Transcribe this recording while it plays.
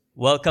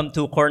Welcome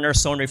to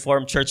Cornerstone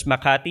Reformed Church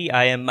Makati.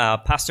 I am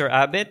Pastor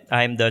Abbott.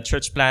 I am the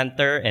church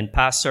planter and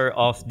pastor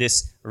of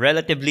this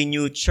relatively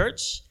new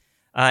church.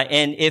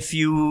 And if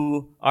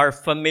you are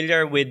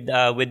familiar with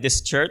this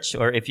church,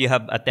 or if you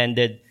have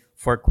attended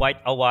for quite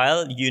a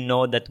while, you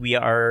know that we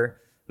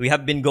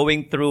have been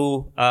going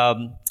through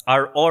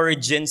our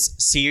Origins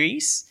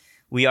series.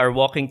 We are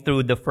walking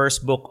through the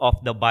first book of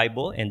the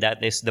Bible, and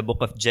that is the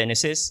book of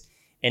Genesis.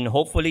 And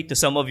hopefully, to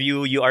some of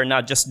you, you are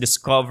not just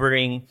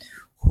discovering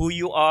who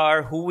you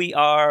are, who we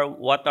are,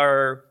 what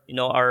are,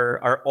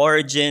 our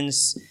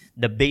origins,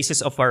 the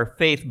basis of our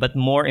faith. But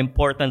more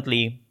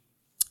importantly,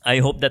 I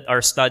hope that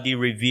our study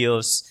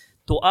reveals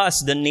to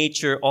us the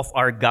nature of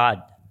our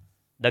God,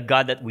 the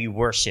God that we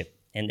worship.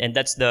 And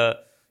that's the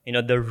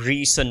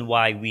reason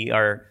why we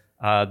are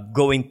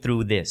going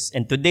through this.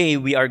 And today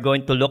we are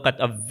going to look at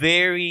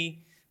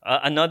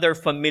another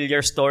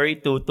familiar story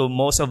to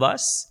most of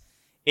us.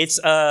 It's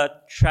a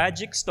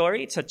tragic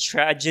story. It's a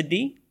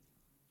tragedy.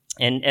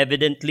 And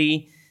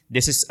evidently,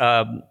 this is,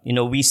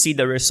 we see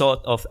the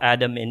result of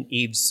Adam and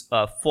Eve's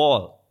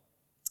fall.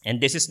 And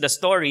this is the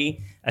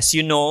story, as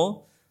you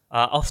know,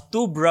 of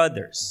two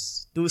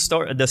brothers.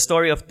 The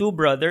story of two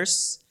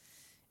brothers.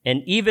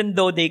 And even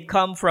though they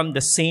come from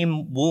the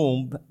same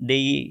womb,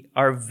 they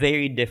are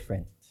very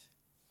different.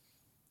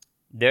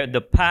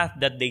 The path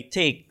that they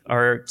take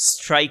are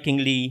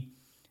strikingly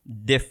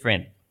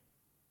different.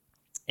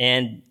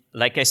 And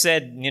like I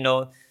said,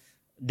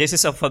 this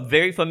is a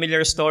very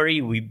familiar story.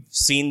 We've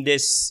seen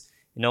this,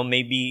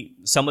 maybe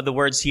some of the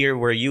words here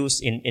were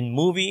used in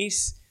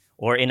movies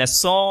or in a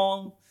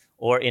song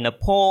or in a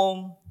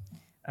poem.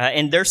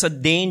 And there's a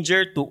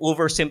danger to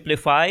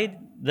oversimplify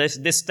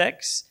this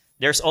text.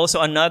 There's also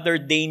another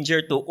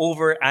danger to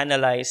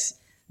overanalyze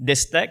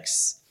this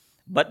text.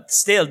 But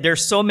still,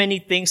 there's so many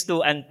things to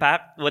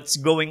unpack what's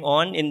going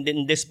on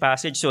in this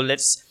passage. So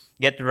let's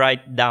get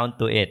right down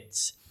to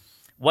it.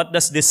 What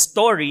does this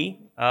story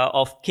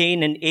of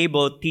Cain and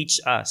Abel teach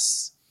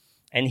us?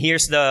 And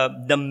here's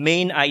the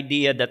main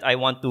idea that I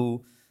want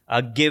to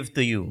give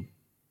to you.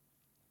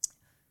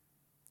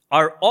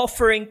 Our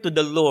offering to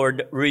the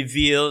Lord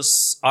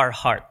reveals our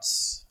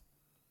hearts.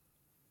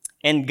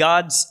 And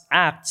God's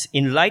act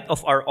in light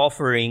of our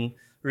offering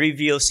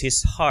reveals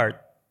His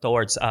heart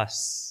towards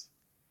us.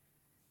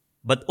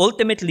 But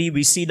ultimately,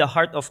 we see the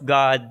heart of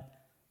God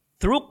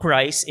through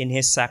Christ in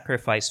His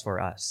sacrifice for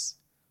us.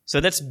 So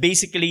that's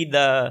basically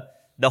the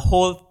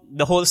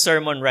whole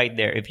sermon right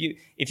there. If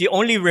you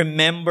only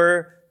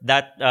remember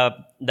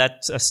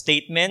that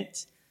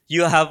statement,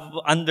 you have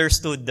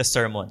understood the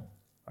sermon.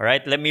 All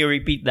right, let me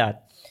repeat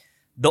that.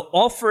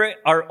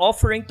 Our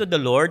offering to the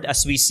Lord,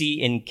 as we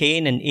see in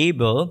Cain and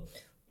Abel,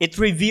 it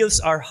reveals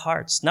our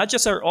hearts, not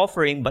just our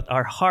offering, but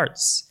our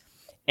hearts.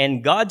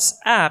 And God's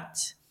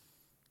act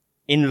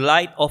in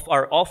light of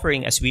our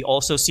offering, as we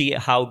also see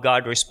how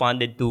God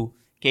responded to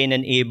Cain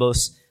and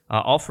Abel's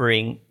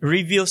offering,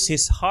 reveals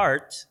His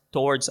heart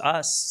towards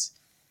us.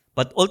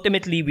 But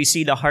ultimately, we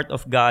see the heart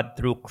of God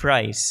through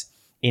Christ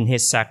in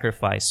His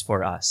sacrifice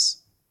for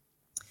us.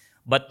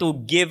 But to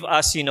give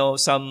us,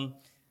 some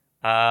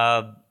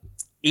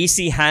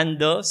easy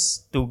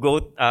handles to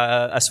go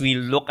as we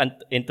look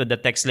into the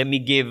text, let me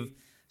give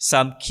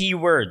some key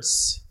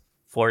words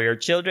for your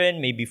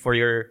children, maybe for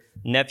your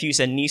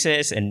nephews and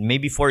nieces, and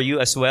maybe for you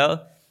as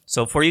well.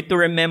 So for you to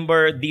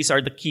remember, these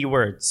are the key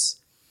words: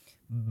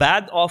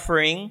 bad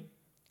offering,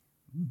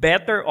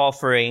 better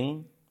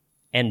offering,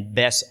 and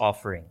best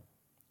offering.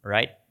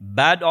 Right?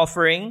 Bad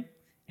offering,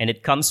 and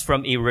it comes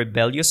from a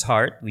rebellious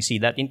heart. We see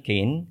that in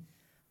Cain.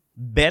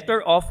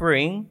 Better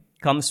offering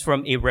comes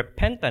from a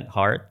repentant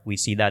heart. We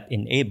see that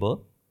in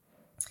Abel.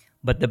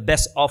 But the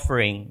best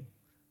offering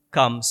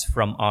comes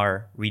from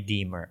our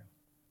Redeemer.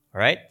 All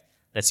right?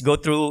 Let's go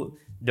through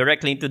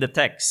directly into the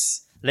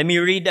text. Let me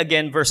read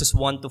again verses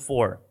 1 to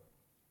 4.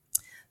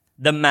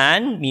 The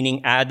man,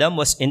 meaning Adam,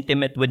 was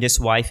intimate with his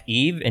wife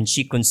Eve, and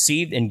she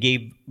conceived and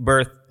gave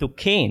birth to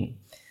Cain.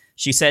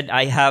 She said,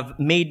 I have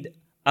made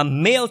a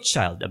male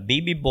child, a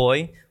baby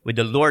boy, with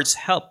the Lord's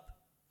help.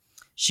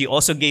 She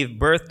also gave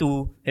birth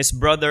to his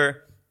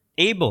brother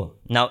Abel.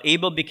 Now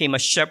Abel became a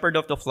shepherd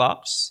of the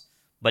flocks,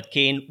 but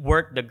Cain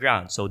worked the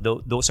ground. So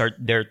those are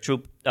their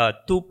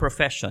two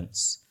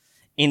professions.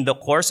 In the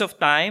course of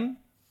time,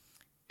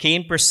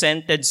 Cain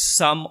presented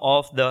some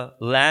of the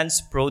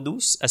land's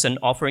produce as an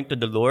offering to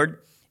the Lord,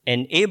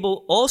 and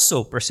Abel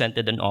also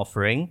presented an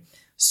offering,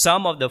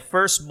 some of the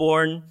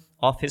firstborn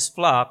of his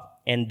flock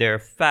and their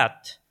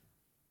fat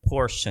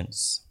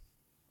portions.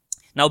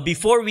 Now,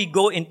 before we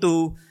go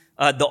into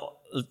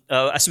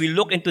as we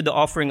look into the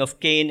offering of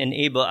Cain and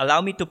Abel, allow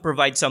me to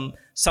provide some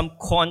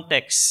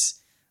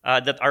context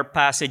that our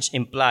passage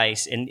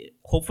implies, and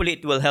hopefully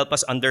it will help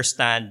us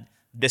understand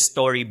the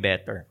story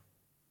better.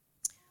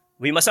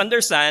 We must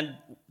understand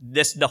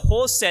the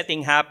whole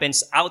setting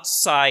happens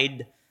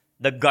outside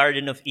the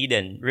Garden of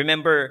Eden.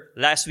 Remember,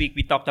 last week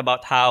we talked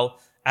about how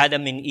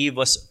Adam and Eve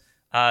was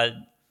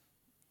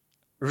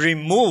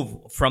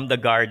removed from the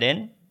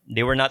garden.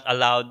 They were not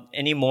allowed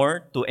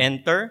anymore to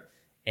enter.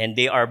 and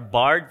they are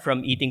barred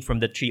from eating from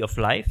the tree of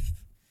life.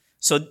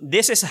 So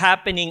this is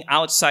happening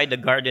outside the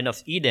Garden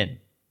of Eden.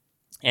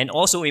 And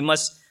also we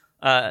must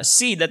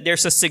see that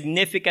there's a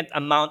significant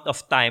amount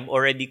of time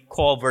already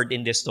covered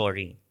in this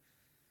story.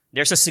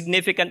 There's a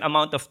significant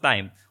amount of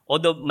time.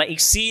 Although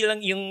maiksi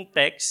lang yung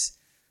text,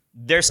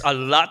 there's a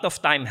lot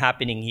of time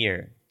happening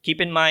here.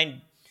 Keep in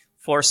mind,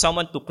 for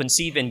someone to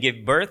conceive and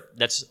give birth,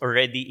 that's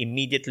already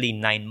immediately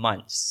 9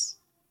 months.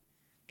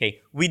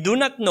 Okay, we do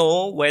not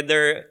know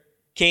whether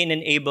Cain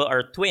and Abel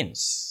are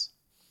twins.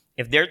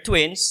 If they're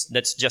twins,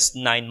 that's just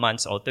 9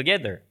 months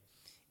altogether.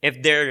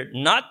 If they're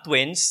not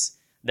twins,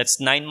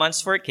 that's 9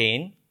 months for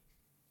Cain,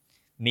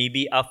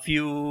 maybe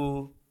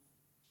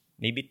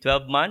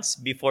 12 months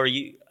before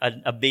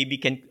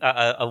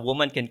a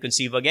woman can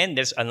conceive again.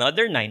 There's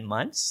another 9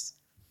 months.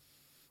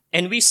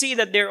 And we see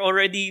that they're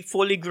already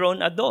fully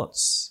grown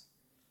adults,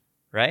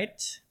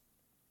 right?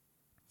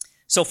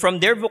 So from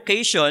their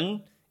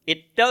vocation,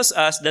 it tells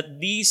us that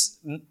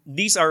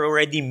these are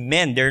already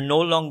men. They're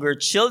no longer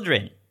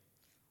children,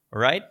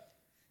 right?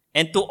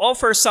 And to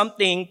offer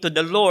something to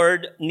the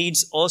Lord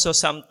needs also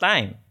some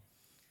time.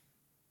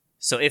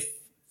 So if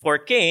for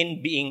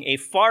Cain, being a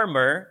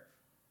farmer,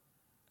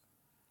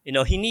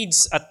 he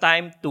needs a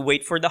time to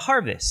wait for the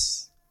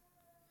harvest.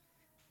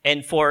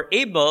 And for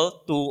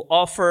Abel to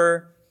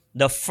offer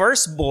the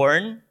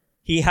firstborn,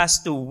 he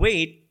has to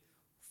wait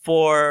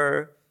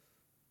for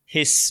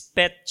his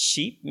pet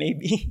sheep,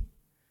 maybe,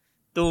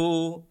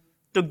 to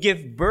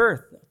give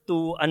birth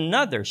to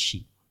another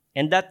sheep.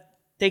 And that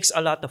takes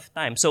a lot of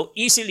time. So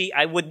easily,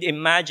 I would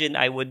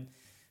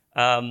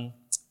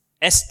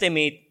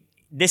estimate,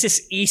 this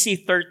is easy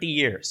 30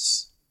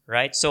 years,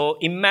 right? So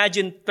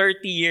imagine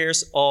 30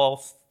 years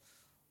of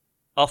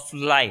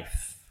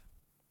life.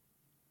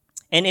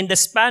 And in the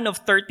span of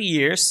 30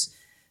 years,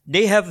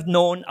 they have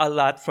known a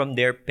lot from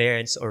their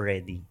parents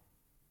already.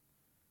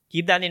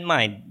 Keep that in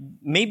mind.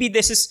 Maybe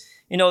this is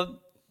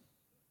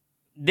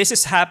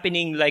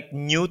happening like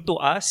new to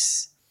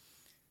us,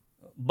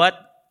 but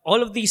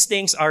all of these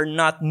things are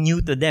not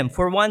new to them.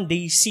 For one,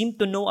 they seem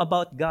to know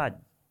about God.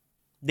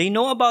 They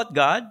know about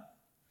God.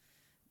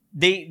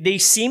 They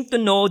seem to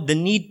know the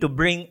need to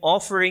bring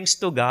offerings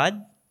to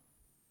God.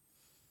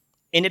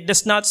 And it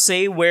does not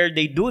say where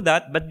they do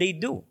that, but they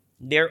do.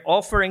 They're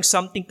offering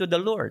something to the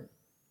Lord.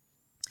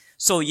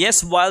 So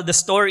yes, while the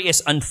story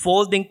is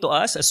unfolding to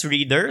us as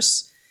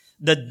readers,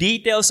 the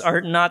details are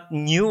not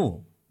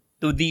new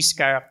to these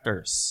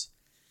characters.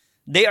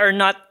 They are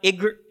not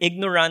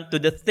ignorant to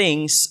the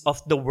things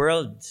of the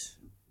world.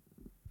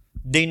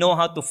 They know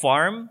how to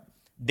farm.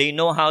 They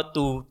know how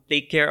to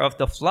take care of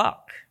the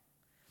flock.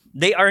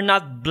 They are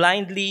not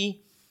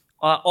blindly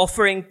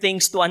offering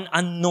things to an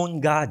unknown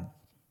God.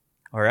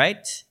 All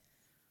right?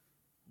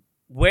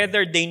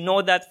 Whether they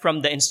know that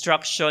from the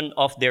instruction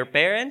of their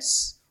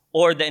parents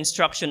or the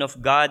instruction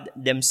of God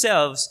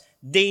themselves,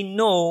 they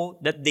know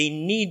that they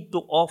need to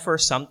offer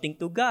something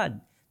to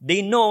God.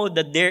 They know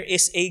that there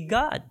is a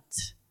God.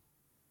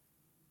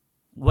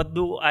 What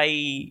do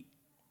I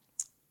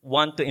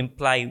want to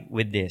imply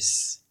with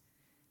this?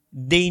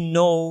 They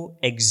know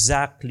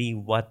exactly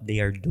what they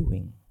are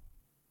doing.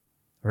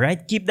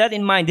 Right? Keep that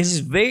in mind. This is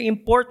very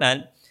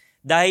important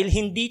dahil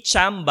hindi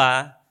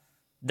tsamba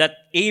that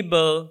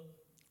Abel,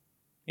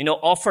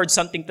 offered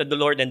something to the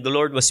Lord and the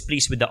Lord was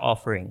pleased with the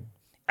offering.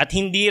 At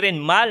hindi rin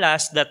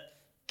malas that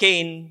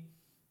Cain,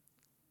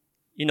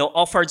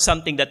 offered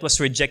something that was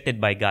rejected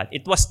by God.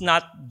 It was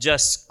not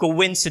just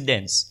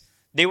coincidence.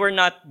 They were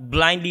not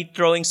blindly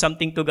throwing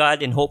something to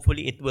God and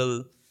hopefully it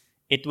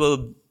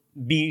will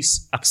be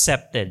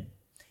accepted.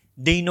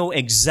 They know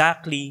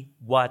exactly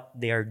what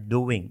they are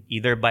doing,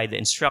 either by the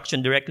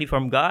instruction directly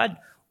from God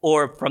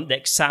or from the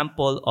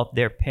example of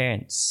their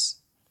parents.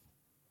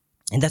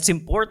 And that's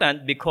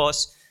important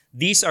because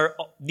these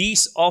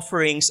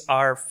offerings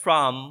are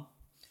from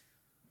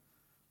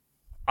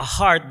a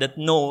heart that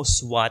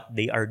knows what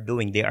they are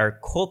doing. They are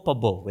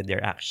culpable with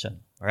their action.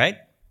 All right?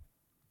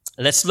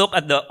 Let's look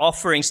at the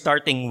offering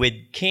starting with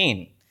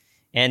Cain.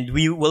 And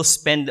we will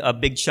spend a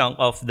big chunk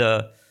of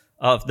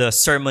the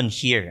sermon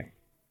here.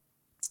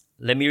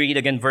 Let me read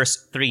again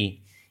verse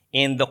 3.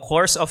 In the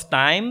course of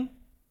time,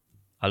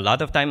 a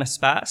lot of time has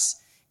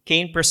passed,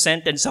 Cain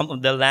presented some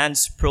of the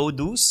land's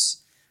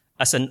produce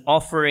as an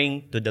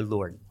offering to the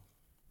Lord.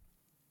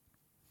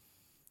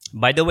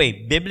 By the way,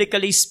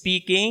 biblically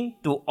speaking,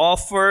 to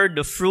offer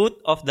the fruit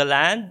of the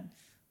land,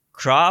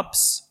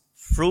 crops,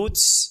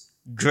 fruits,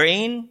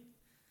 grain,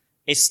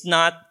 is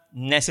not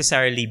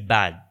necessarily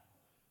bad.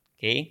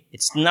 Okay?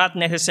 It's not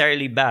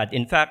necessarily bad.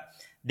 In fact,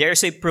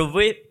 there's a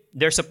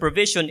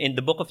provision in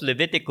the book of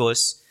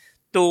Leviticus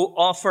to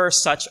offer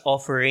such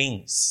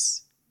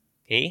offerings.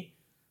 Okay?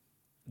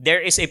 There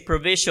is a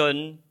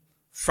provision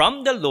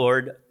from the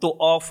Lord to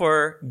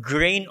offer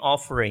grain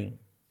offering,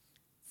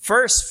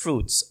 first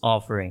fruits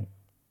offering.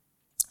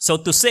 So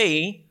to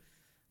say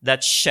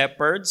that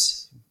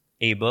shepherds,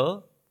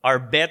 Abel, are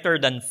better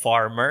than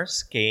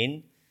farmers,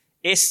 Cain,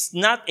 is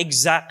not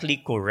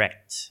exactly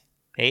correct.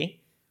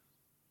 Okay?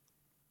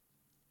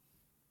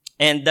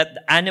 and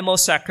that animal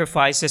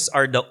sacrifices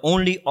are the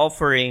only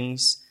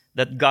offerings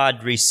that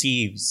God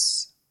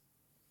receives.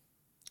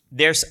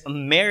 There's a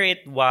merit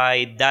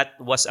why that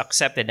was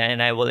accepted,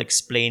 and I will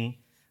explain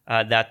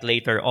that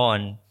later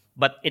on.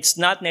 But it's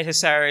not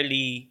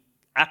necessarily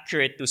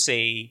accurate to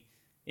say,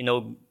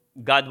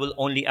 God will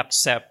only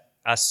accept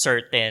a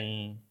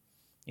certain,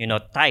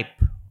 type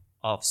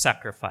of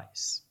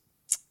sacrifice.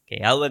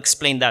 Okay, I will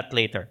explain that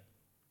later.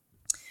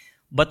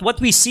 But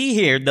what we see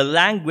here, the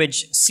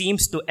language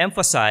seems to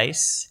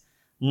emphasize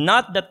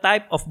not the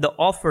type of the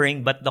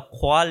offering, but the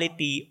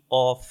quality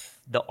of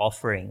the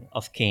offering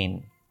of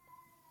Cain.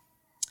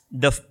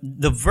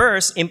 The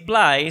verse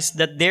implies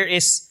that there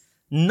is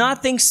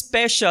nothing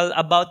special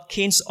about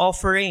Cain's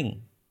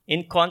offering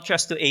in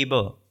contrast to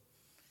Abel.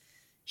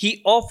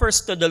 He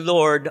offers to the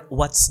Lord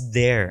what's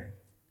there.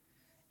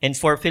 And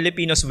for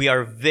Filipinos, we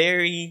are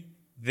very,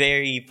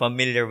 very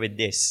familiar with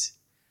this.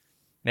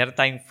 Meron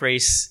tayong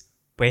phrase,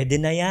 pwede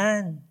na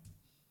yan.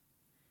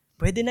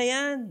 Pwede na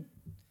yan.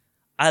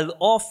 I'll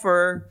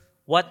offer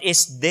what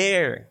is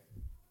there.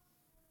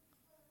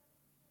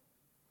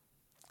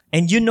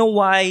 And you know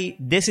why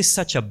this is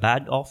such a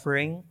bad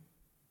offering?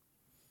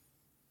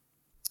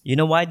 You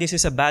know why this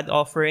is a bad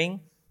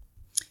offering?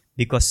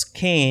 Because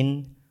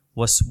Cain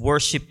was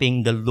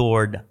worshiping the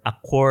Lord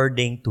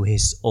according to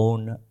his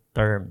own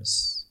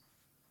terms.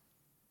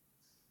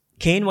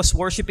 Cain was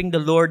worshiping the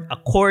Lord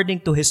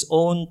according to his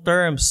own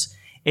terms.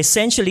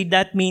 Essentially,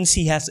 that means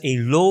he has a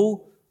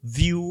low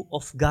view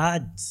of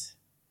God.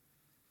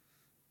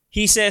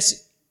 He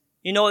says,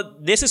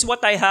 this is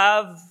what I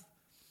have.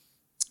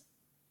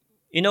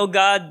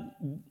 God,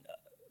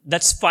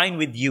 that's fine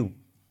with you.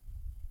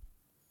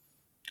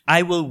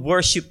 I will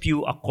worship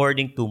you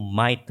according to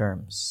my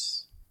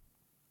terms.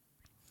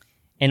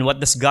 And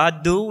what does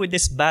God do with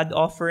this bad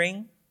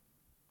offering?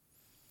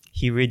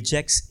 He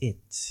rejects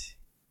it.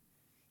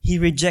 He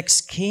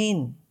rejects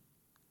Cain.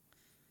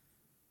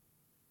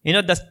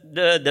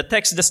 The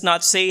text does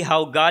not say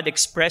how God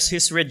expressed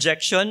his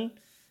rejection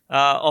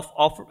of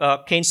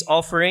Cain's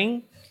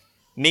offering.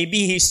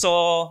 Maybe he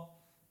saw,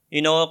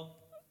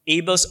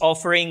 Abel's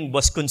offering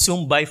was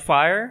consumed by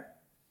fire,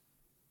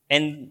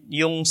 and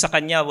yung sa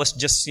kanya was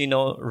just,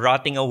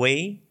 rotting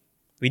away.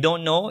 We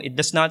don't know. It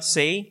does not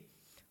say.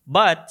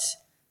 But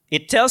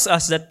it tells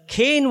us that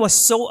Cain was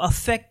so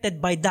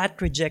affected by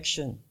that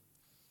rejection.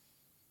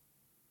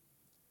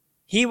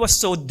 He was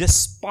so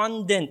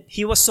despondent.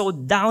 He was so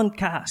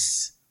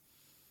downcast.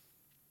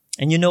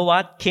 And you know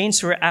what?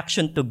 Cain's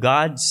reaction to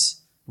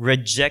God's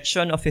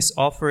rejection of his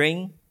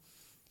offering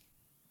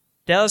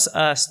tells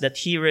us that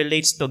he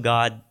relates to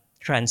God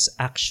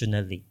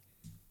transactionally.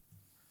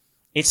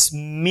 It's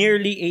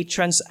merely a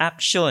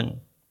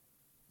transaction.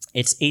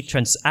 It's a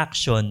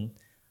transaction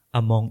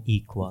among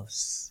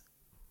equals.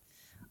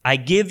 I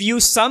give you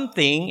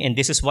something, and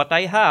this is what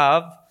I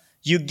have.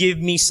 You give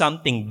me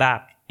something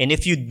back. And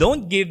if you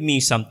don't give me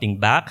something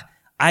back,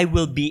 I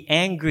will be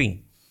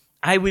angry.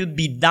 I will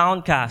be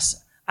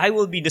downcast. I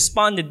will be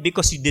despondent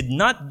because you did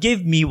not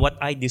give me what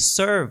I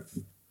deserve.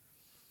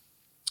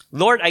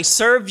 Lord, I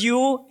serve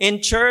you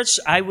in church.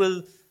 I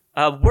will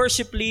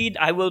worship lead.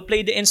 I will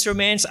play the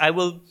instruments. I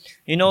will,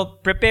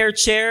 prepare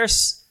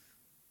chairs.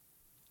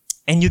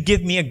 And you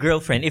give me a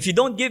girlfriend. If you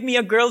don't give me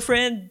a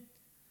girlfriend,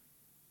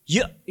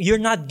 you're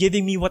not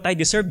giving me what I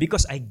deserve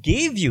because I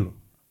gave you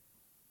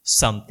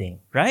something,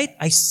 right?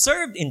 I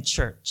served in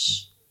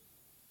church.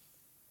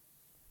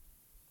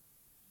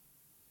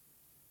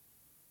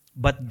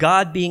 But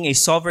God, being a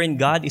sovereign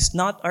God, is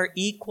not our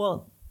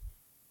equal.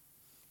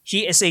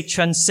 He is a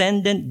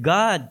transcendent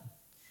God.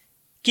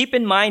 Keep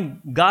in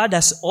mind, God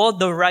has all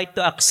the right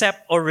to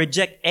accept or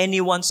reject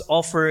anyone's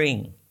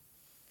offering.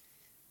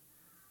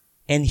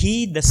 And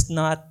He does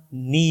not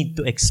need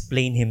to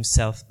explain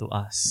Himself to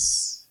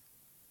us.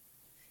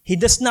 He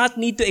does not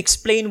need to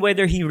explain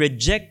whether He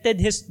rejected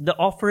the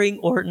offering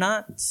or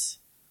not.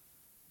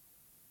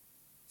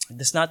 He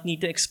does not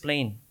need to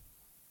explain.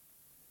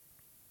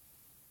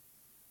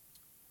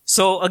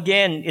 So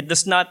again, it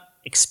does not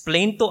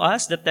explain to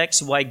us, the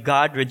text, why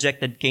God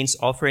rejected Cain's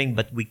offering,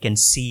 but we can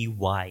see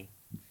why.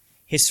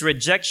 His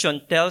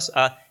rejection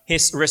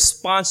his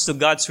response to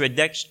God's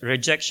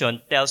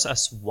rejection tells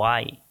us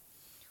why.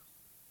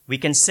 We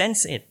can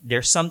sense it.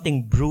 There's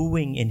something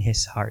brewing in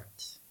his heart.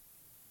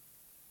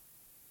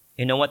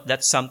 You know what?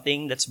 That's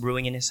something that's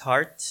brewing in his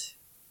heart.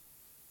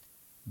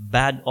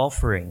 Bad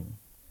offering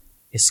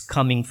is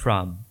coming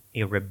from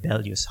a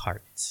rebellious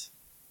heart.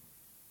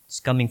 It's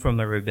coming from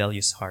a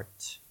rebellious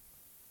heart.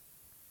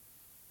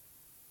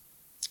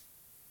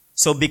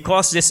 So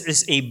because this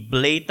is a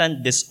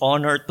blatant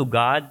dishonor to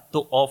God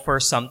to offer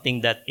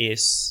something that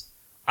is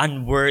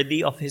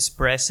unworthy of His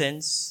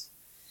presence,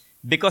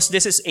 because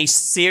this is a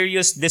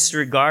serious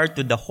disregard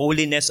to the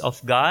holiness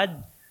of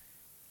God,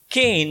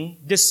 Cain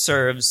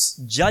deserves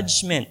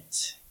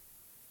judgment.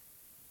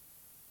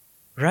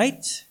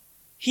 Right?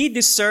 He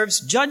deserves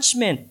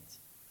judgment.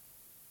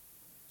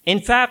 In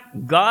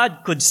fact, God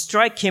could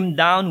strike him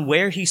down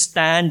where he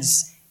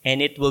stands,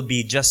 and it will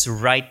be just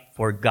right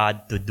for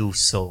God to do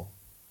so.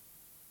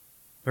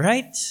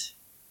 Right?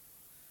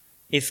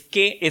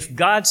 If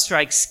God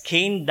strikes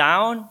Cain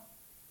down,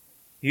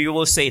 you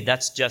will say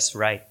that's just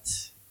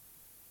right.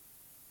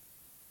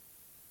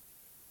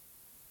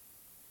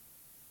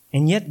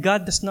 And yet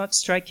God does not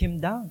strike him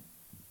down.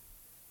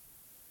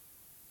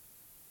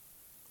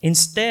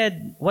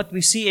 Instead, what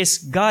we see is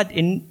God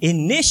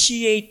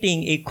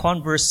initiating a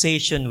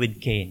conversation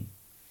with Cain.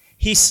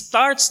 He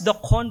starts the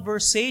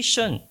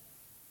conversation.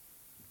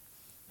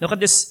 Look at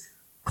this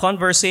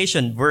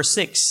conversation, verse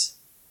 6.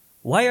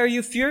 Why are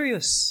you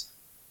furious?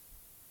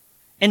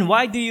 And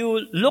why do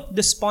you look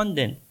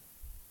despondent?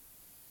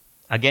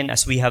 Again,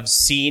 as we have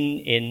seen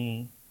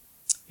in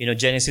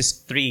Genesis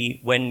 3,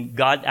 when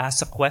God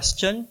asks a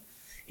question,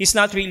 He's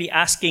not really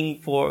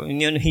asking for,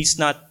 He's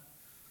not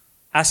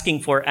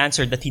asking for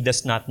answer that He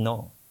does not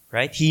know,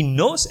 right? He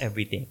knows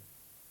everything.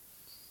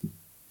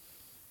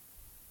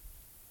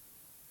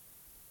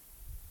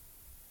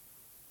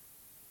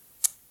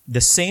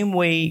 The same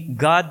way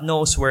God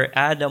knows where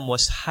Adam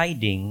was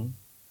hiding,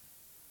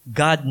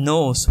 God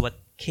knows what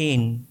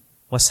Cain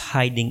was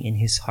hiding in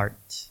his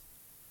heart.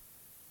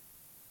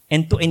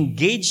 And to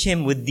engage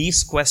him with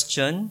this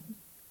question,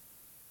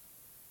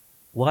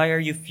 why are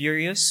you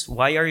furious?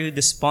 Why are you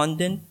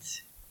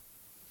despondent?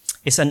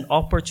 Is an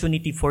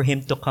opportunity for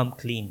him to come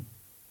clean,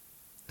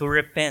 to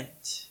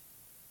repent.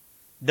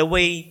 The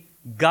way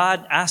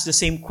God asked the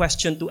same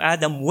question to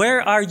Adam,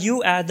 where are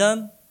you,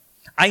 Adam?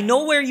 I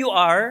know where you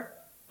are,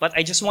 but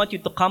I just want you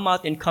to come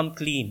out and come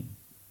clean.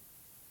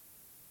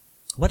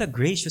 What a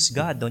gracious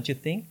God, don't you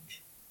think?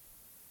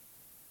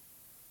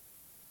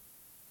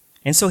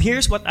 And so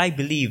here's what I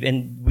believe,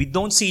 and we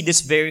don't see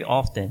this very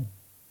often.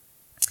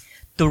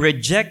 To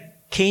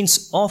reject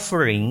Cain's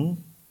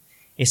offering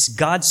is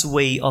God's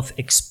way of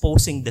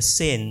exposing the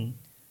sin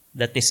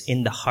that is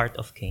in the heart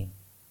of Cain.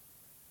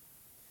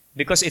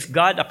 Because if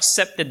God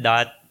accepted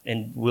that,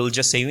 and we'll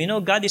just say,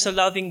 God is a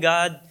loving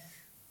God,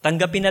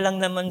 tanggapin na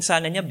lang naman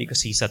sana niya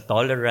because He's a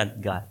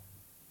tolerant God.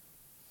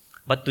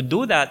 But to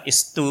do that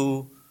is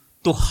to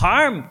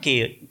harm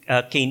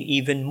Cain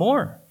even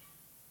more.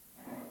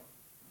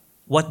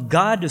 What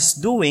God is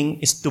doing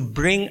is to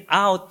bring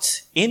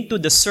out into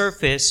the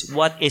surface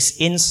what is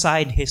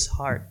inside his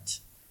heart.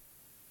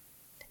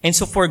 And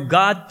so for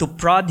God to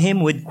prod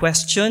him with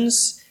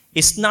questions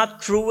is not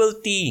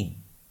cruelty.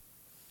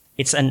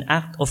 It's an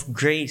act of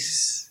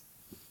grace.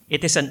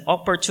 It is an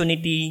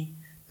opportunity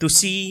to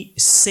see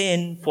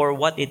sin for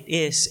what it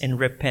is and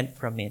repent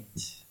from it.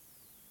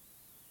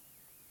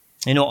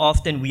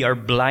 Often we are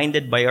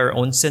blinded by our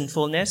own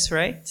sinfulness,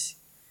 right?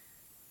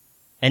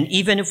 And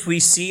even if we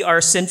see our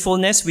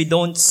sinfulness, we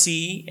don't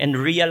see and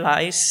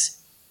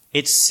realize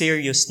its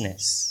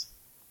seriousness.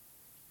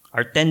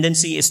 Our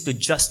tendency is to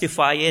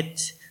justify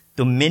it,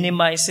 to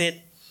minimize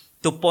it,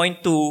 to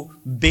point to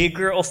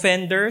bigger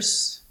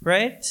offenders,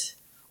 right?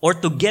 Or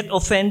to get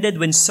offended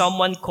when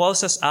someone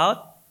calls us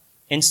out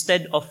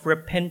instead of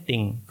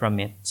repenting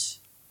from it.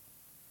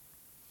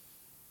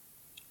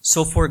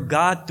 So for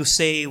God to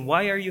say,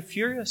 why are you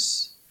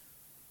furious?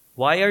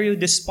 Why are you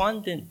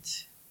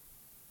despondent?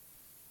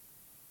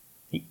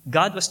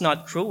 God was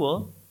not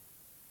cruel.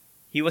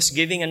 He was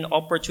giving an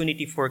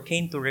opportunity for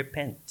Cain to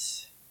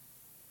repent.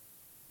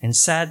 And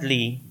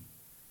sadly,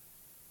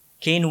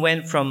 Cain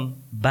went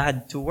from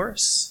bad to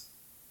worse.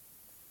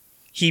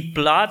 He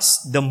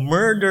plots the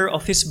murder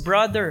of his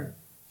brother.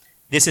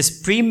 This is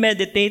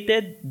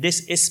premeditated.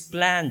 This is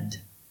planned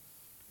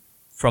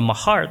from a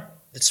heart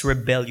that's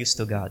rebellious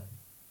to God.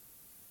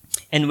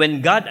 And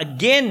when God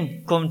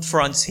again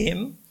confronts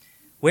him,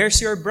 where's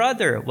your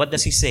brother? What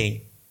does he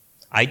say?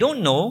 I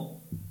don't know.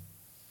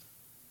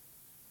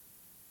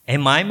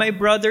 Am I my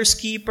brother's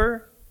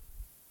keeper?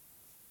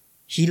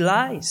 He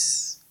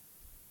lies.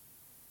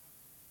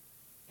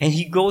 And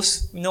he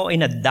goes,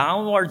 in a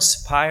downward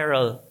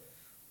spiral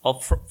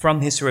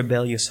from his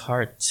rebellious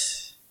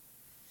heart.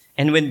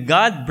 And when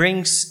God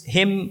brings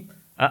him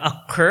a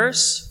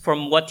curse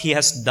from what he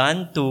has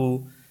done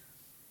to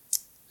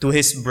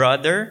his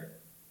brother,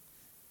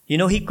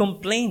 he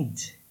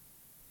complained.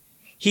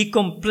 He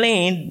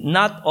complained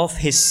not of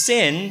his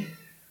sin,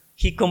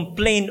 he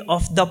complained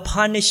of the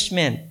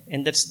punishment.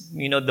 And that's,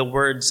 the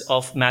words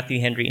of Matthew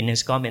Henry in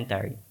his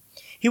commentary.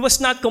 He was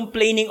not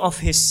complaining of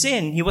his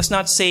sin. He was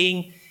not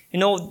saying,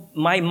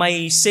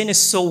 my sin is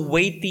so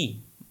weighty,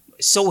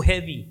 so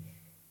heavy.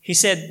 He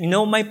said,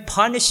 my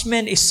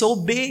punishment is so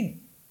big.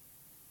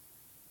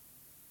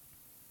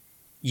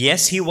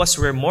 Yes, he was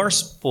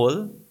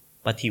remorseful,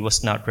 but he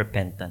was not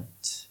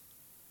repentant.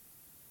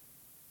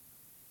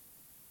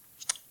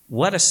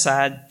 What a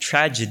sad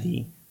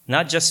tragedy,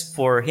 not just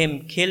for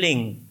him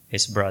killing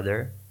his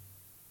brother,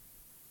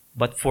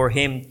 but for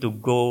him to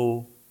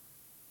go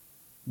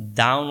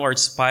downward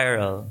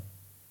spiral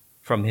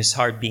from his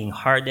heart being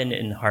hardened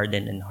and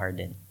hardened and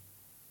hardened.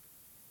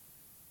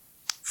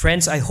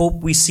 Friends, I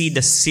hope we see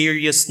the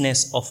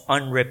seriousness of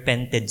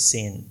unrepented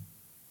sin.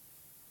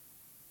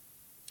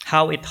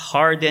 How it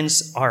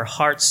hardens our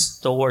hearts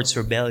towards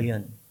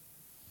rebellion.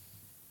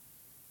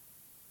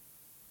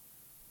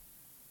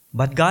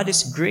 But God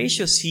is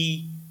gracious.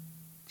 He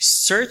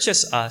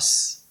searches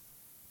us,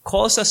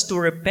 calls us to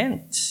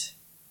repent.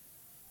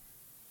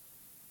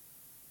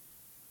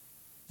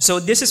 So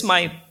this is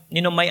my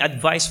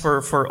advice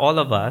for all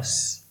of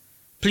us.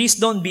 Please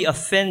don't be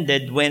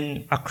offended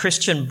when a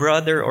Christian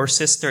brother or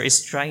sister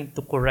is trying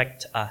to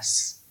correct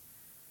us.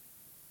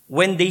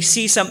 When they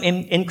see some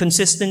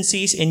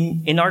inconsistencies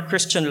in our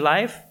Christian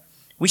life,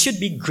 we should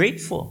be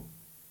grateful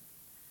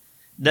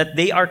that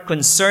they are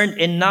concerned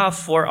enough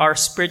for our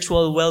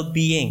spiritual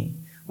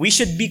well-being. We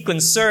should be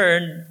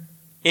concerned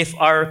if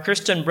our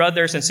Christian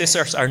brothers and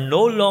sisters are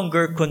no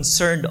longer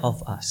concerned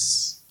of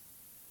us.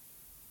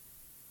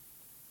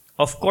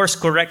 Of course,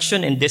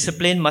 correction and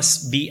discipline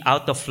must be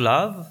out of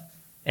love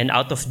and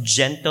out of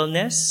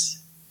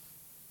gentleness,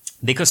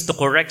 because to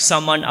correct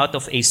someone out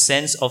of a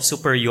sense of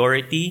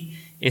superiority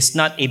is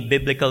not a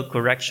biblical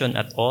correction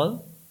at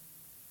all.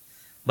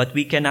 But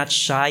we cannot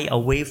shy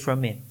away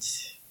from it.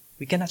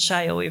 We cannot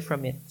shy away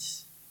from it.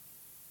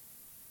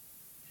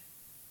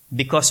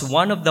 Because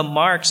one of the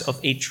marks of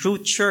a true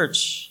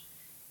church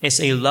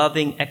is a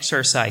loving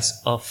exercise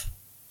of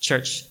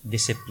church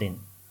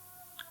discipline.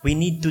 We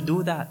need to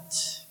do that.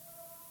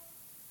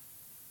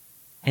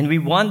 And we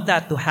want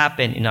that to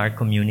happen in our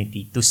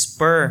community, to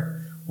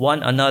spur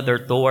one another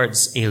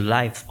towards a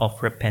life of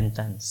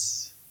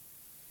repentance.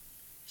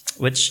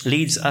 Which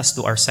leads us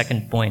to our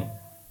second point.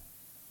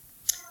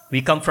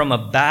 We come from a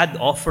bad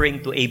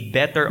offering to a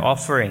better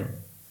offering.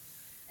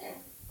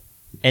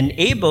 And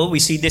Abel, we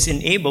see this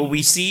in Abel,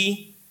 we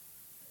see,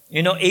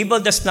 Abel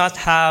does not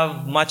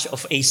have much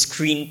of a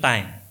screen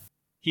time.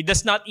 He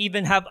does not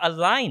even have a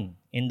line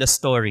in the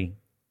story.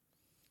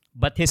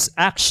 But his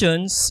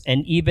actions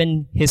and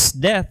even his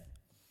death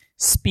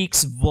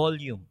speaks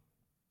volume.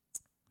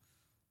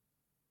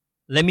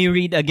 Let me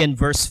read again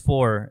verse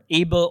 4.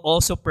 Abel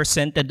also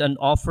presented an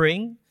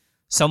offering,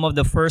 some of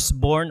the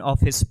firstborn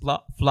of his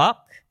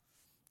flock,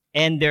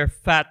 and their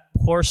fat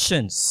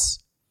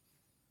portions.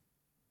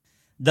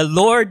 The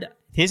Lord,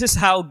 this is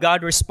how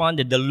God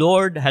responded. The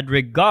Lord had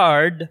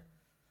regard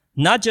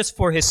not just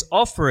for his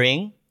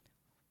offering,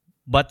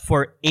 but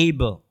for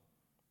Abel.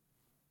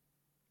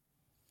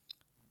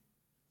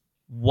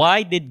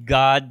 Why did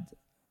God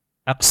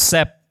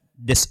accept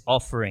this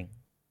offering?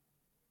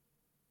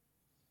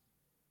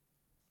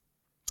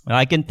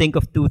 I can think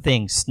of two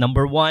things.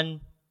 Number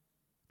one,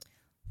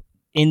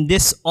 in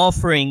this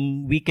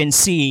offering, we can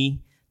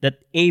see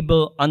that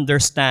Abel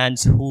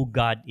understands who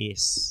God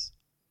is.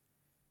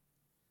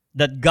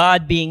 That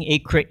God being a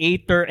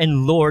creator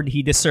and Lord,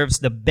 he deserves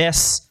the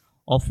best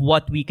of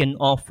what we can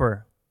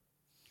offer.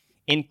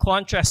 In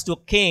contrast to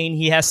Cain,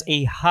 he has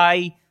a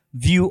high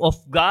view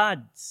of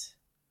God.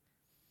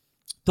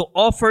 To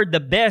offer the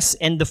best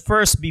and the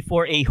first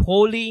before a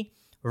holy,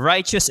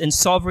 righteous, and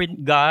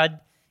sovereign God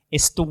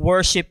is to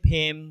worship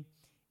him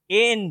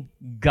in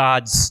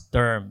God's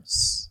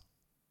terms.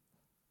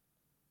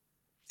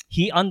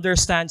 He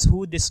understands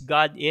who this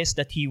God is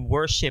that he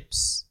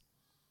worships.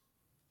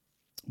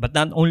 But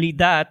not only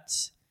that,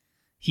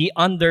 he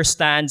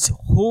understands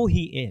who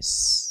he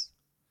is.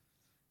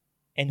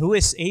 And who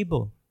is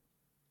Abel?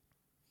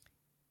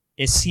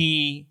 Is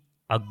he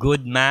a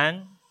good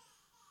man?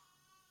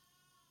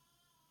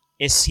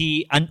 Is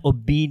he an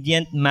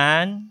obedient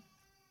man?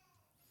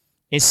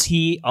 Is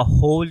he a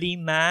holy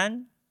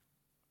man?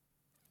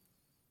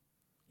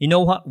 You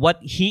know what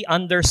he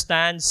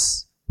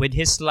understands with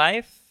his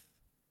life?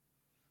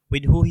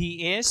 With who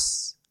he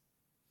is?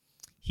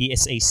 He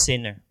is a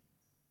sinner.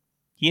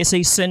 He is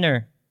a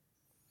sinner.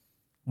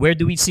 Where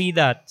do we see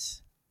that?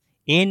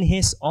 In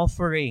his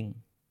offering.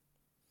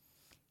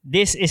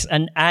 This is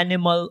an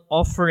animal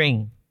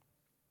offering.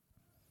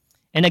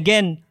 And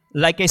again,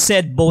 like I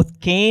said,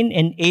 both Cain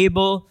and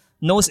Abel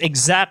knows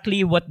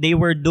exactly what they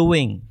were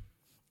doing.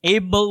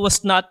 Abel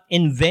was not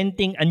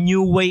inventing a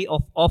new way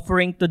of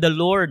offering to the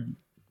Lord.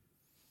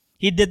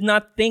 He did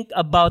not think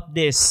about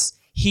this.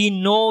 He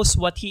knows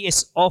what he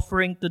is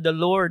offering to the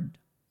Lord.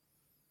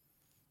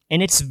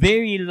 And it's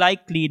very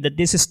likely that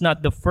this is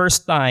not the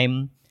first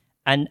time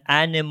an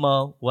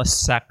animal was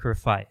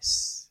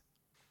sacrificed.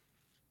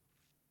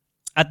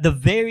 At the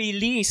very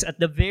least,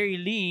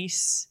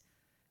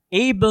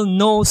 Abel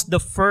knows the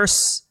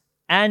first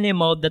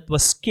animal that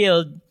was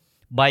killed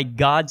by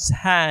God's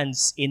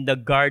hands in the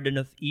Garden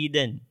of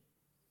Eden.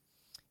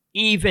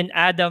 Eve and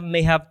Adam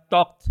may have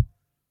talked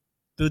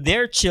to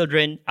their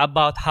children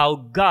about how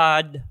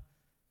God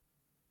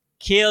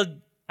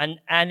killed an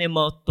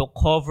animal to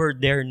cover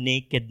their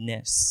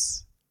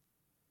nakedness.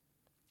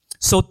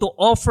 So to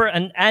offer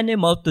an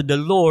animal to the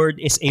Lord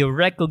is a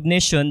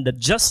recognition that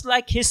just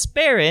like his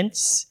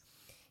parents,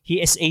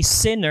 he is a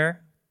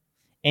sinner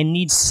and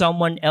needs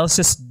someone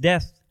else's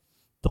death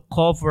to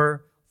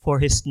cover for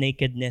his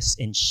nakedness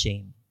and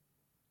shame.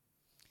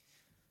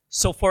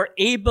 So for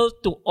Abel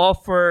to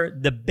offer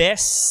the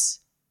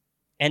best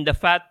and the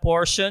fat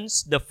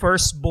portions, the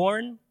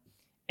firstborn,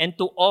 and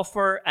to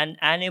offer an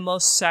animal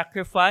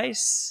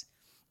sacrifice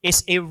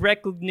is a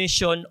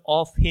recognition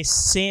of his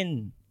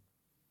sin.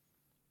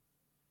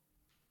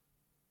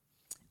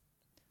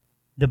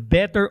 The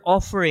better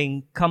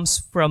offering comes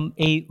from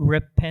a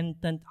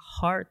repentant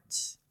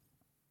heart.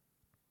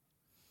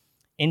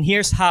 And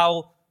here's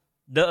how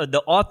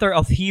the author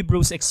of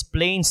Hebrews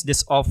explains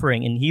this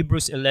offering in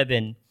Hebrews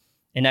 11.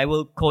 And I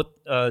will quote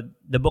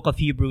the book of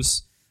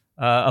Hebrews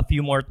a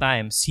few more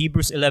times.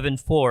 Hebrews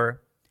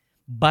 11:4.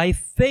 By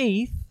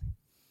faith,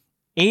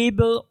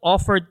 Abel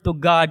offered to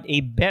God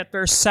a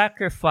better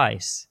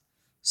sacrifice.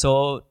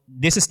 So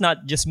this is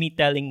not just me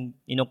telling,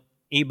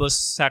 Abel's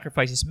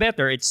sacrifice is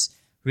better. It's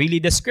really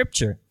the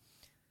scripture.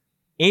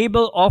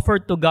 Abel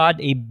offered to God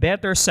a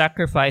better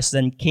sacrifice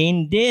than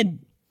Cain did.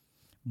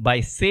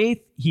 By faith,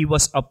 he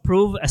was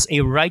approved as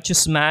a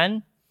righteous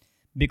man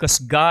because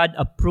God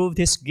approved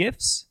his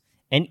gifts.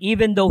 And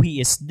even though he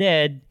is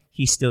dead,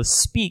 he still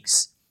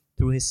speaks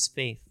through his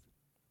faith.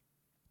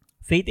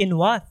 Faith in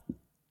what?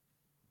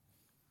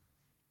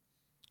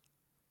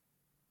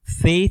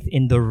 Faith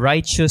in the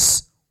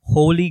righteous,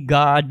 holy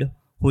God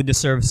who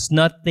deserves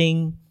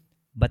nothing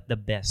but the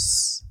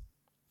best.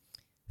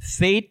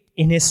 Faith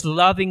in his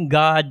loving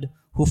God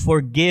who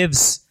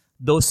forgives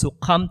those who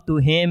come to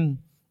him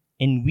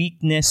in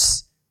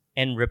weakness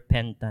and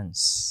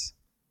repentance.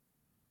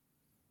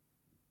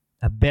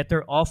 A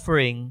better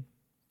offering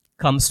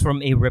comes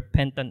from a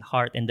repentant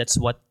heart, and that's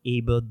what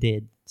Abel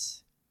did.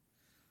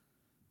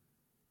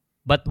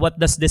 But what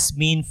does this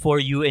mean for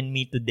you and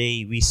me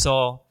today? We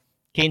saw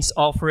Cain's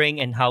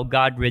offering and how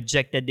God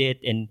rejected it,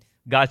 and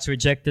God's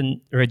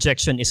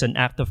rejection is an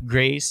act of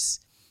grace.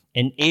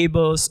 And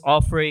Abel's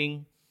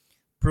offering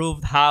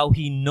proved how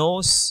he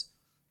knows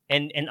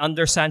and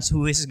understands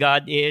who his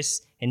God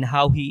is, and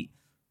how he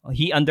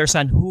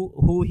understands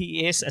who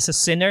he is as a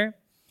sinner.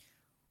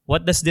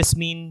 What does this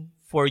mean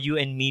for you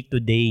and me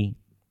today?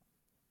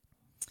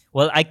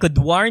 Well, I could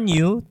warn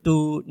you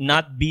to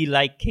not be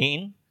like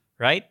Cain,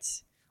 right?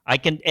 I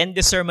can end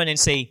the sermon and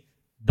say,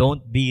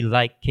 don't be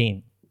like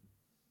Cain.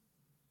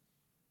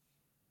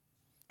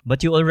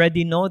 But you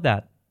already know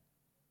that.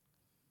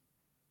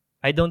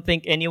 I don't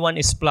think anyone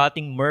is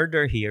plotting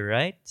murder here,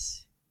 right?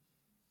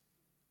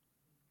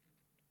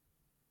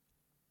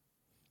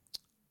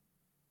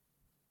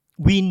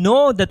 We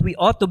know that we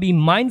ought to be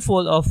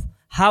mindful of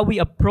how we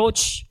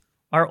approach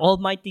our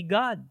Almighty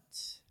God.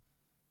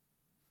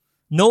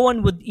 No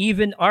one would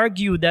even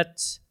argue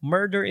that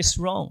murder is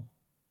wrong.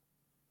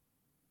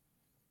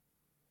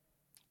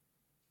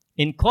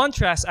 In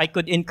contrast, I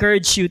could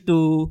encourage you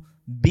to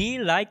be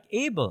like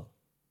Abel.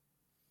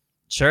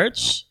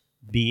 Church,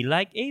 be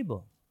like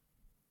Abel.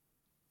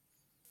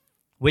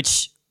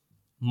 Which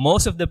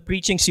most of the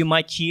preachings you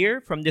might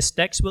hear from this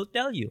text will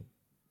tell you.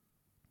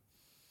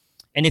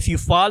 And if you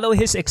follow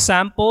his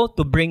example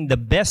to bring the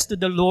best to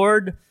the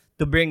Lord,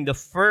 to bring the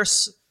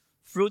first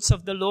fruits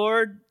of the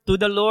Lord to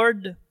the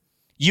Lord,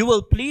 you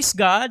will please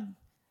God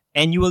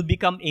and you will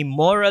become a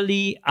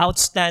morally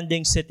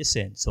outstanding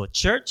citizen. So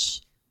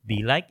church,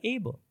 be like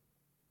Abel.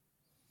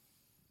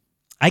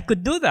 I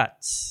could do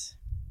that.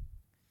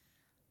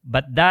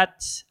 But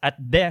that,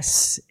 at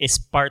best, is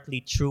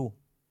partly true.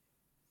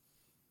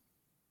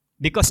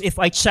 Because if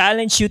I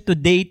challenge you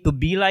today to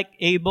be like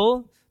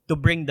Abel, to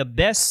bring the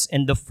best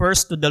and the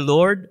first to the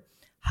Lord,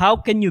 how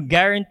can you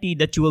guarantee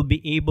that you will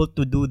be able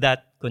to do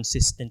that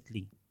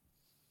consistently?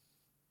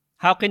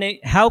 How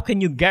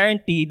can you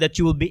guarantee that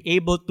you will be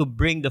able to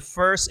bring the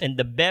first and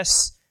the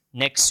best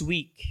next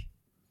week?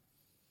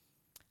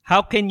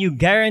 How can you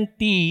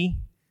guarantee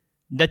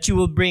that you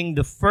will bring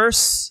the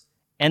first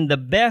and the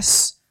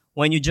best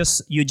when you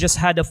just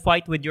had a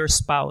fight with your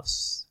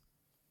spouse?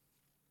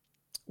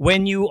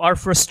 When you are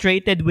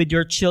frustrated with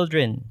your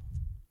children?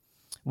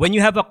 When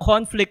you have a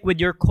conflict with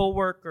your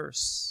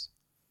coworkers?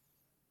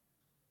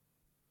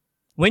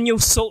 When you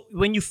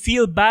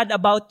feel bad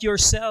about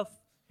yourself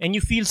and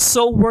you feel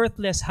so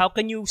worthless, how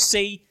can you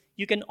say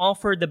you can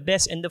offer the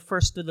best and the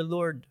first to the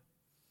Lord?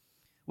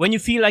 When you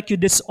feel like you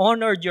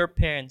dishonored your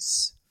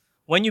parents,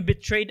 when you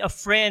betrayed a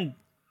friend,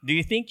 do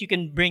you think you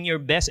can bring your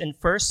best and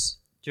first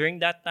during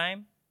that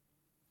time?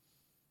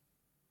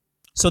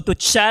 So to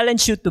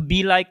challenge you to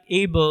be like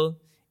Abel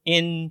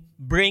in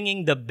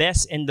bringing the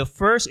best and the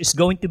first is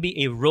going to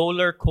be a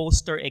roller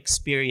coaster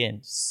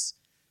experience.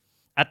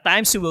 At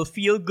times you will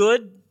feel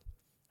good,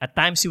 at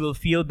times you will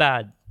feel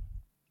bad.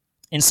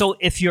 And so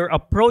if your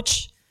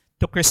approach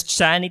to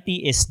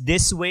Christianity is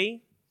this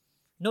way,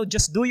 no,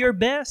 just do your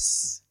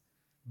best.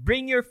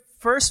 Bring your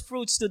first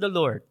fruits to the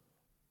Lord.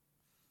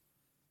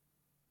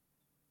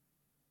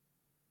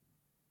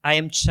 I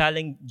am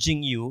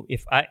challenging you,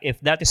 if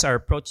that is our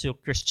approach to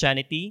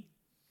Christianity,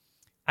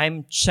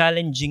 I'm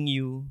challenging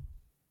you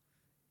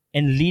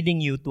and leading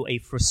you to a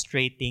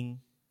frustrating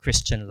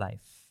Christian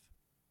life.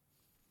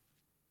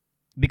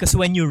 Because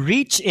when you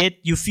reach it,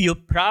 you feel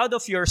proud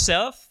of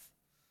yourself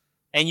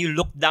and you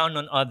look down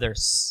on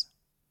others.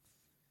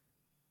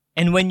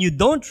 And when you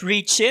don't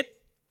reach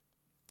it,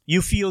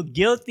 you feel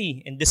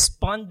guilty and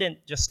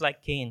despondent just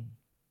like Cain.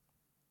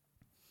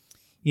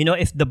 You know,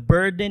 if the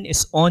burden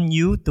is on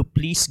you to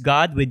please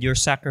God with your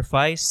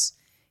sacrifice,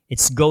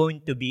 it's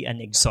going to be an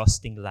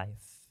exhausting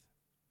life.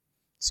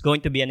 It's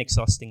going to be an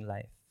exhausting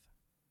life.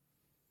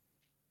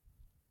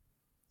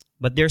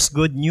 But there's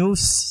good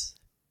news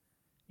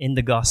in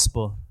the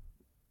gospel.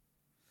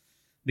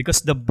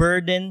 Because the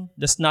burden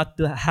does not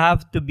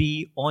have to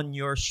be on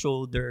your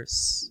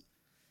shoulders.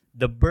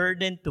 The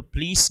burden to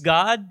please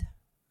God,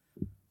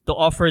 to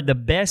offer the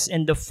best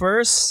and the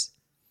first,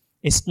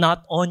 is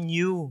not on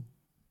you.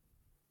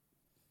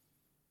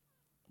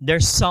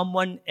 There's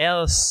someone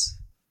else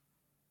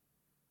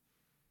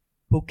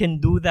who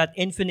can do that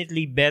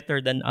infinitely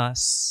better than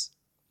us.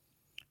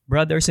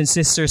 Brothers and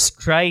sisters,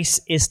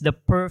 Christ is the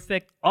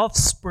perfect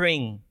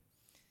offspring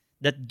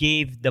that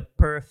gave the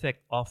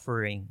perfect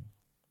offering.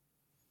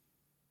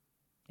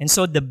 And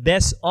so the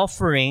best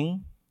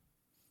offering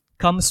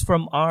comes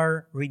from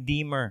our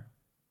Redeemer.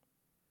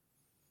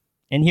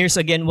 And here's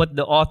again what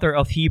the author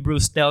of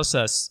Hebrews tells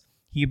us.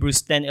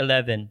 Hebrews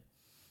 10:11.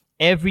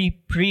 Every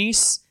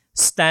priest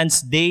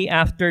stands day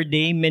after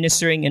day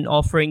ministering and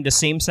offering the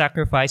same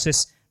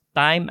sacrifices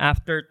time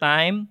after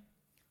time,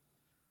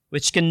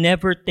 which can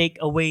never take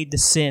away the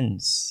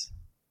sins.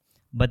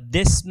 But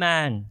this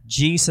man,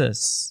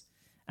 Jesus,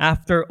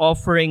 after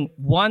offering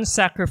one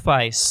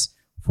sacrifice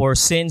for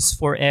sins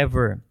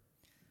forever,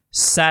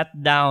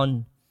 sat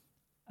down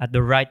at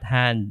the right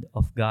hand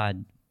of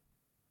God.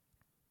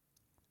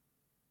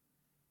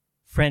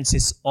 Friends,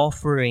 his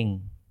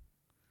offering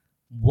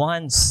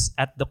once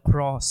at the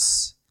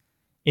cross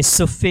is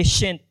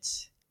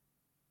sufficient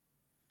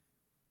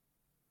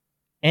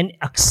and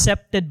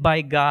accepted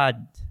by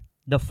God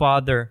the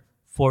Father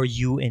for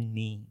you and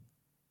me.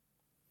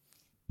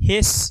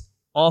 His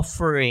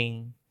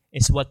offering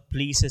is what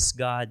pleases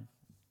God.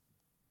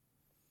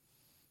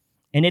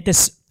 And it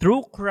is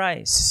through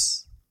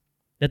Christ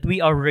that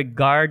we are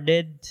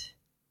regarded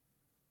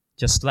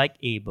just like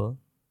Abel,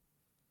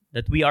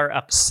 that we are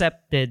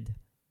accepted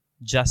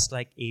just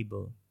like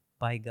Abel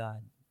by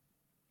God.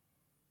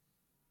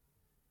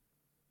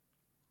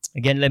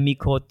 Again, let me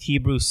quote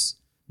Hebrews,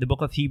 the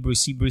book of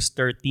Hebrews, Hebrews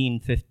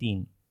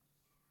 13:15.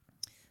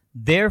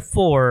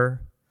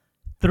 Therefore,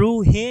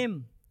 through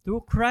him,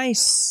 through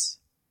Christ,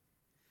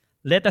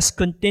 let us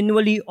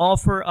continually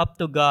offer up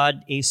to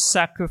God a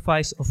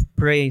sacrifice of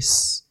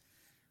praise.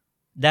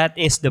 That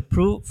is the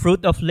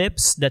fruit of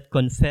lips that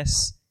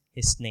confess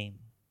his name.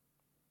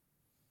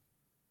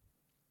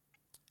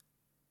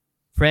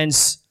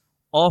 Friends,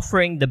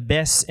 offering the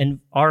best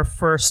and our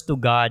first to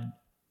God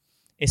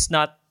is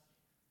not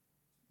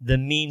the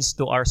means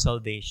to our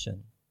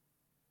salvation.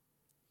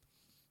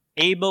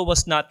 Abel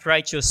was not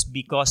righteous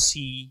because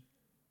he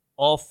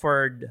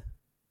offered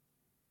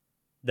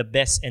the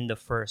best and the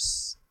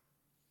first.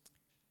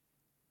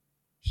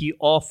 He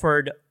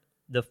offered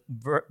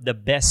the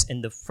best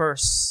and the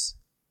first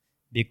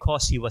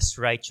because he was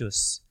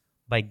righteous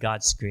by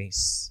God's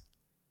grace.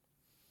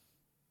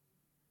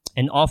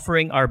 And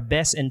offering our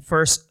best and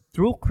first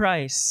through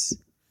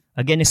Christ,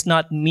 again, is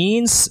not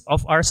means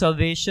of our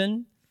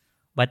salvation,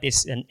 but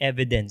is an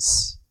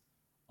evidence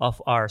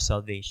of our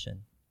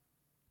salvation.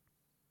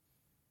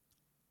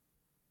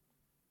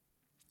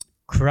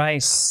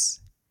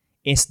 Christ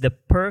is the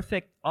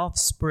perfect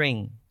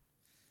offspring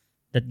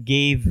that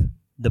gave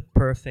the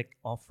perfect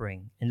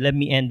offering. And let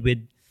me end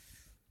with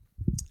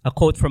a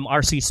quote from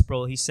R.C.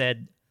 Sproul. He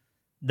said,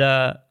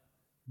 "The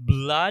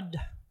blood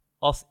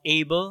of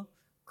Abel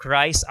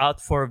cries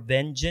out for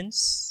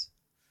vengeance.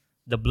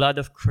 The blood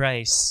of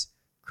Christ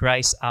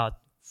cries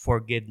out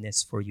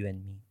forgiveness for you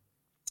and me."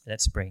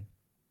 Let's pray.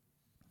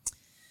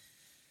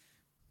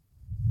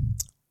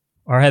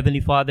 Our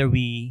Heavenly Father,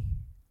 we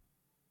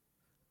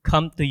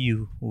come to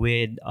you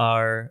with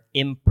our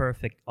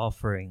imperfect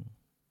offering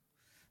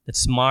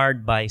that's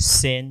marred by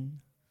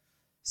sin,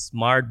 it's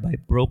marred by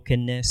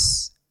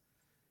brokenness,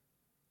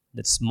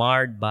 that's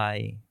marred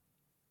by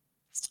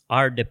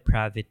our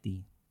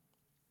depravity.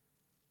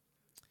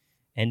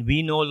 And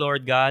we know,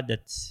 Lord God,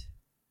 that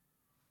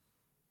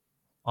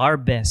our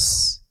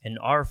best and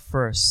our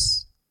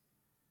first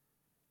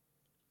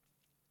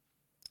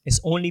is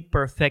only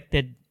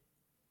perfected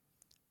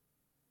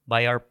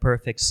by our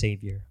perfect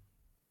Savior.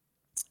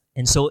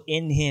 And so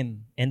in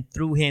him and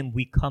through him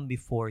we come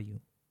before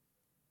you.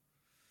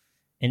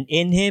 And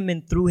in him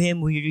and through him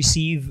we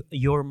receive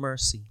your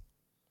mercy.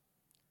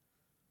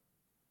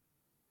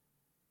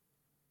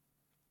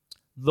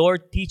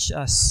 Lord, teach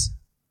us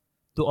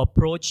to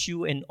approach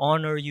you and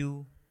honor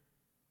you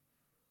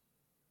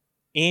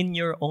in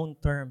your own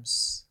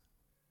terms.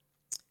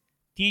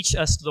 Teach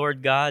us,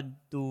 Lord God,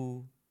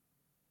 to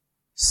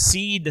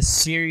see the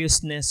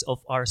seriousness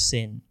of our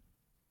sin.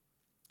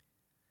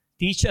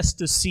 Teach us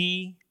to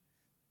see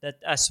that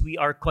as we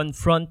are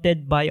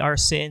confronted by our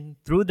sin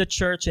through the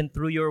church and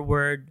through your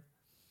word,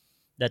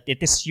 that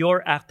it is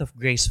your act of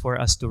grace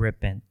for us to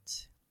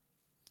repent.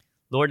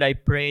 Lord, I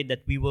pray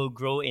that we will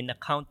grow in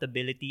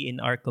accountability in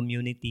our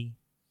community,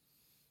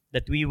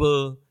 that we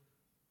will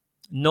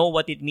know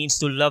what it means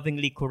to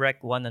lovingly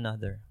correct one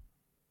another.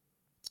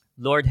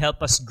 Lord,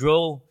 help us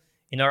grow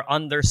in our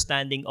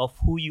understanding of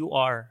who you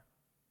are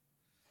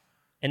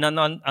and an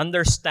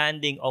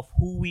understanding of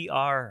who we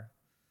are,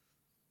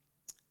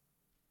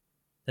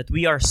 that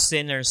we are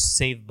sinners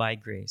saved by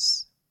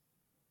grace.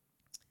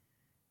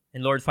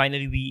 And Lord,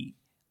 finally, we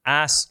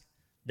ask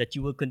that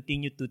you will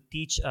continue to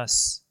teach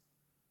us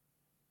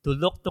to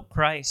look to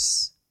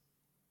Christ,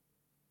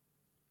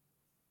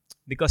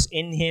 because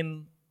in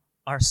him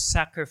our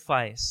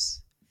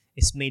sacrifice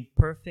is made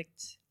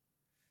perfect,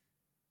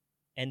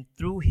 and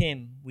through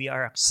him we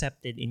are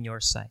accepted in your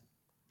sight.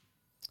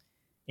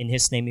 In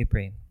his name we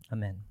pray.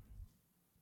 Amen.